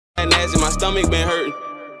See, my stomach been hurting.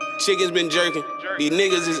 Chickens been jerking. These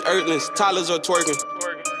niggas is earthlings. Toddlers are twerking.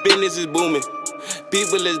 Business is booming.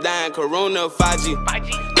 People is dying. Corona or 5G.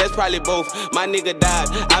 That's probably both. My nigga died.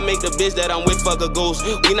 I make the bitch that I'm with fuck a ghost.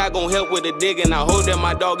 We not gon' help with the digging. I hope that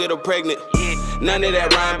my dog get her pregnant. None of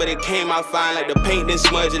that rhyme, but it came out fine. Like the paint didn't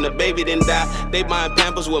smudge and the baby didn't die. They buying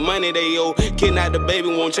Pampers with money they owe. Kidnap the baby,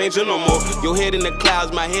 won't change it no more. Your head in the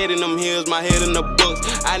clouds, my head in them hills, my head in the books.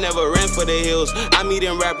 I never ran for the hills. I'm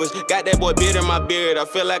eating rappers. Got that boy beard in my beard. I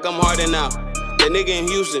feel like I'm harding out. The nigga in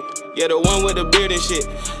Houston, yeah, the one with the beard and shit.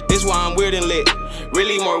 This why I'm weird and lit.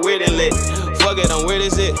 Really more weird and lit. Fuck it, I'm weird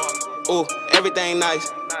as it. Ooh, everything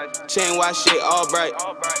nice. Chain watch shit all bright.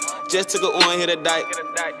 Just took a on, hit a dike.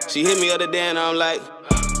 She hit me other day and I'm like,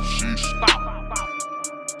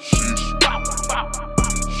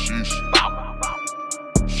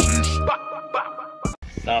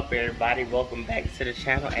 What's up, everybody? Welcome back to the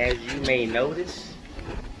channel. As you may notice,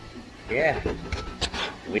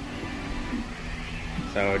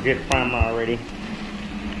 so did the primer already.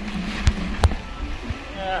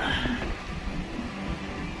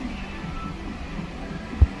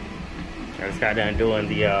 I just got done doing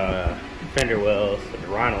the fender wells with the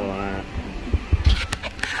Rhino line.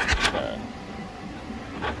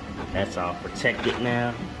 That's all protected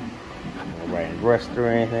now. No writing rust or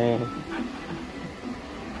anything.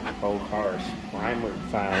 Whole car's primer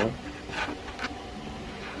finally.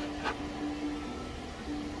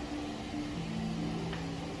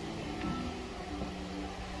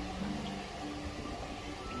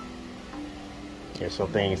 There's some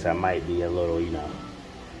things I might be a little,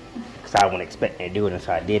 because I wasn't expecting to do it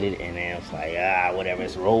until I did it, and then it's like, whatever,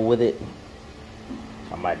 let's roll with it.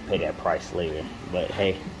 I might pay that price later, but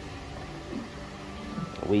hey,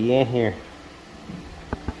 we in here.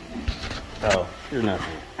 So, here's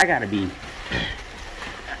nothing. I gotta be,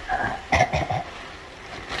 I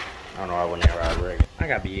don't know, I wouldn't ever already. I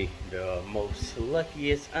gotta be the most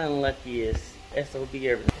luckiest, unluckiest SOB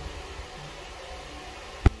ever.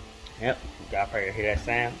 Yep, y'all probably hear that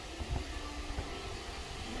sound.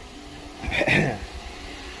 Right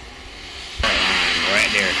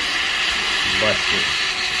there. Busted.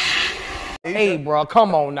 Hey, bro,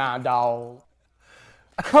 come on now, dog.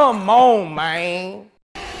 Come on, man.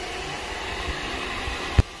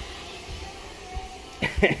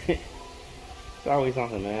 It's always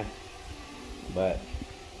something, man. But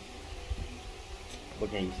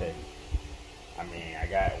what can you say? I mean, I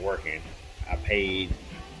got it working. I paid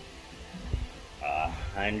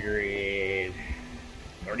 $130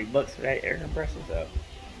 for that air compressor, so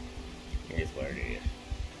it is what it is.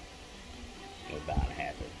 It was bound to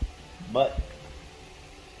happen, but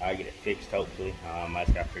I'll get it fixed hopefully. I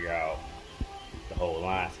just gotta figure out the whole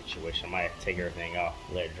line situation. I might have to take everything off,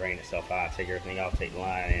 let it drain itself out, take everything off, take the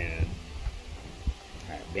line in,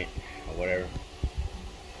 bent or whatever.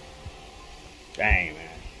 Dang,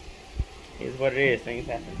 man, it is what it is. Things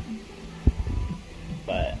happen,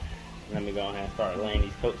 but let me go ahead and start laying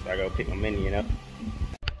these coats. I go pick my minion up.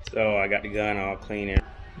 So I got the gun all clean in.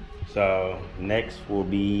 So next will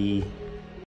be